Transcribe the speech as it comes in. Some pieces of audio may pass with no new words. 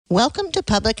Welcome to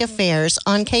Public Affairs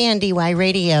on KNDY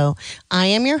Radio. I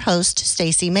am your host,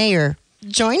 Stacy Mayer.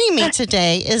 Joining me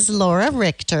today is Laura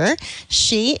Richter.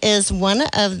 She is one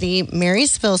of the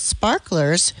Marysville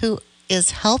Sparklers who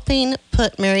is helping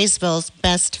put Marysville's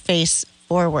best face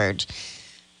forward.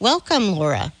 Welcome,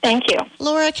 Laura. Thank you.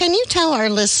 Laura, can you tell our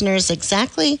listeners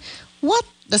exactly what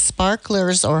the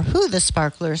Sparklers or who the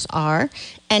Sparklers are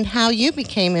and how you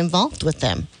became involved with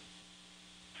them?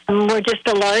 We're just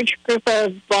a large group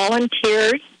of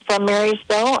volunteers from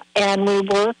Marysville, and we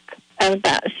work at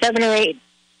about 7 or 8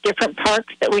 different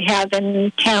parks that we have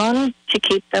in town to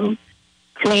keep them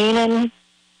clean and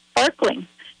sparkling.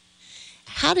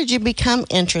 How did you become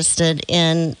interested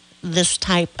in this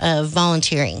type of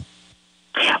volunteering?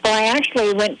 Well, I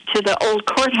actually went to the old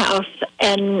courthouse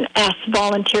and asked to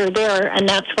volunteer there, and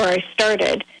that's where I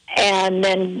started. And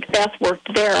then Beth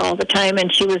worked there all the time,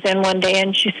 and she was in one day,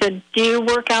 and she said, "Do you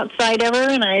work outside ever?"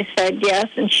 And I said, "Yes."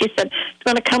 And she said, "Do you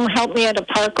want to come help me at a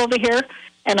park over here?"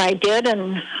 And I did,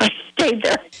 and I stayed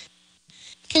there.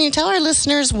 Can you tell our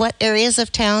listeners what areas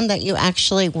of town that you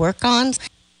actually work on?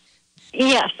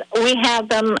 Yes, we have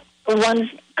them. One's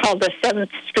called the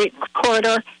 7th Street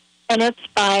Corridor, and it's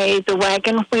by the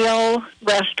Wagon Wheel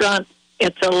restaurant.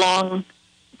 It's along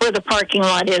where the parking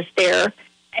lot is there,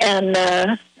 and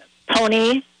the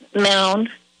Pony Mound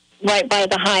right by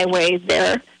the highway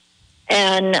there.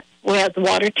 And we have the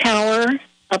water tower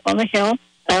up on the hill,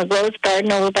 Rose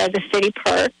Garden over by the city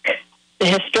park, the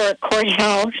historic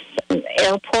courthouse, and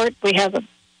airport. We have a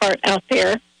part out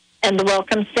there, and the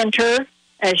Welcome Center.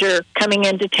 As you're coming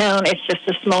into town, it's just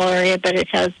a small area, but it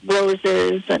has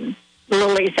roses and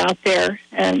lilies out there,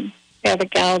 and we have a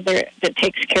gal there that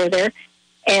takes care there,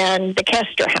 and the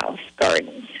Kester House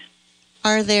Gardens.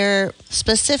 Are there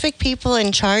specific people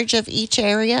in charge of each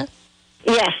area?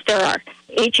 Yes, there are.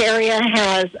 Each area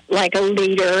has like a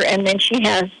leader, and then she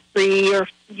has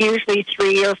usually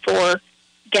three or four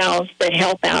gals that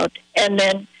help out. And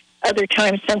then other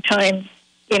times, sometimes,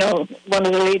 one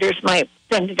of the leaders might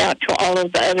send it out to all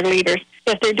of the other leaders.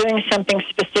 If they're doing something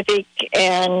specific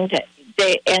and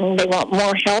they want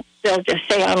more help, they'll just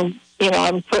say, I'm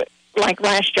put, like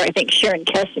last year, I think Sharon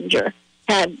Kessinger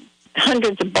had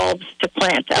hundreds of bulbs to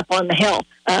plant up on the hill,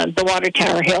 the water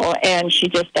tower hill, and she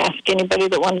just asked anybody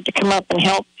that wanted to come up and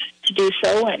help to do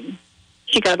so, and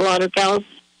she got a lot of gals,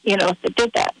 that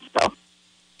did that. So,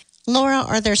 Laura,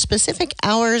 are there specific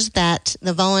hours that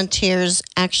the volunteers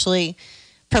actually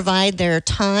provide their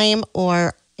time,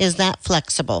 or is that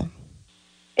flexible?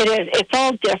 It is. It's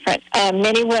all different.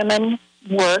 Many women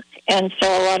work, and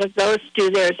so a lot of those do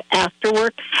theirs after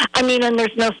work. And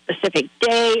there's no specific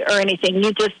day or anything.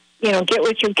 You just get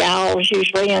with your gals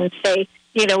usually and say,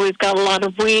 we've got a lot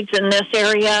of weeds in this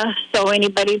area, so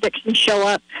anybody that can show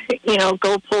up,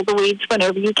 go pull the weeds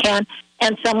whenever you can.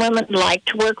 And some women like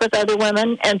to work with other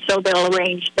women, and so they'll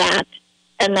arrange that,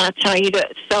 and that's how you do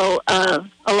it. So a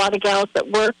lot of gals that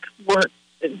work,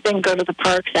 then go to the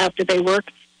parks after they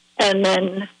work. And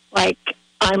then,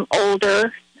 I'm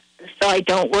older, so I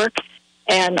don't work,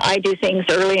 and I do things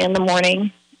early in the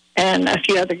morning, and a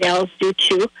few other gals do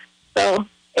too. So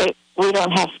we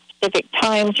don't have specific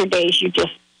times or days. You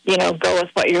just, go with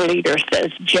what your leader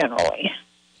says generally.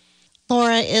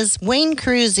 Laura, is Wayne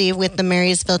Cruzy with the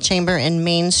Marysville Chamber and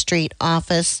Main Street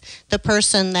office the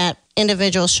person that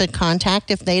individuals should contact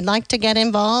if they'd like to get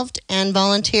involved and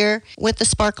volunteer with the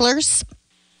Sparklers?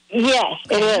 Yes,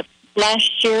 it is.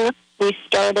 Last year we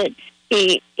started,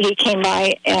 he came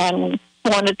by and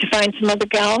wanted to find some other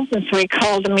gals, and so he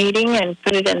called a meeting and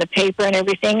put it in the paper and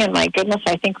everything, and my goodness,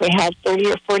 I think we had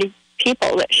 30 or 40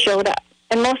 people that showed up,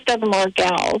 and most of them are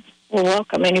gals. We'll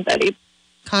welcome anybody.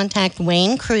 Contact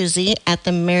Wayne Cruzy at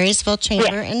the Marysville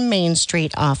Chamber and Main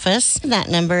Street office. That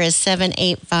number is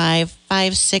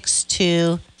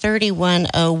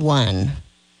 785-562-3101.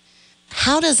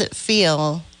 How does it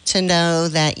feel to know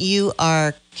that you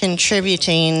are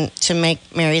contributing to make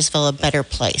Marysville a better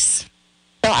place?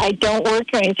 So I don't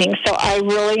work or anything, so I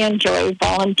really enjoy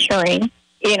volunteering.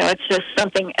 It's just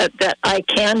something that I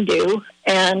can do,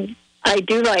 and I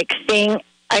do like seeing,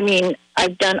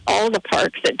 I've done all the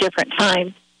parks at different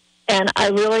times, and I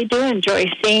really do enjoy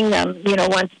seeing them.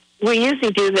 Once we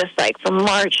usually do this from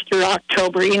March through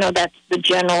October, that's the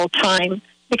general time,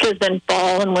 because then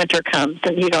fall and winter comes,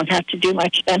 and you don't have to do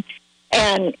much then.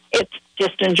 And it's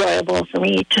just enjoyable for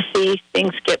me to see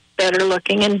things get better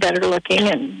looking, and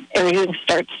everything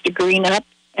starts to green up,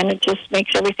 and it just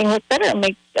makes everything look better and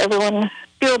makes everyone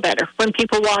feel better. When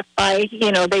people walk by,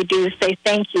 they do say,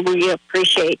 "Thank you, we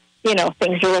appreciate,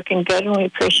 things are looking good, and we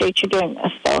appreciate you doing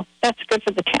this." So that's good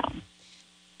for the town.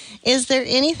 Is there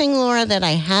anything, Laura, that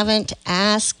I haven't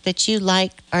asked that you'd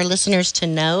like our listeners to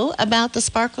know about the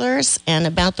sparklers and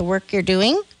about the work you're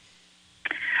doing?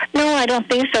 No, I don't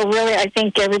think so, really. I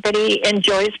think everybody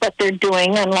enjoys what they're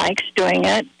doing and likes doing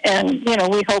it. And,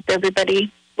 we hope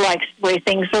everybody likes the way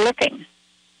things are looking.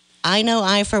 I know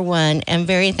I, for one, am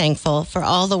very thankful for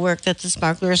all the work that the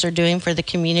sparklers are doing for the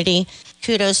community.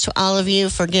 Kudos to all of you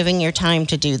for giving your time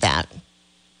to do that.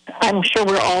 I'm sure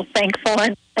we're all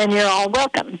thankful, and you're all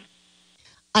welcome.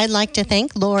 I'd like to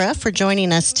thank Laura for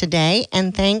joining us today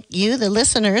and thank you, the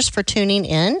listeners, for tuning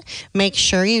in. Make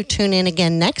sure you tune in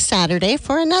again next Saturday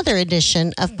for another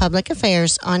edition of Public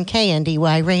Affairs on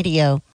KNDY Radio.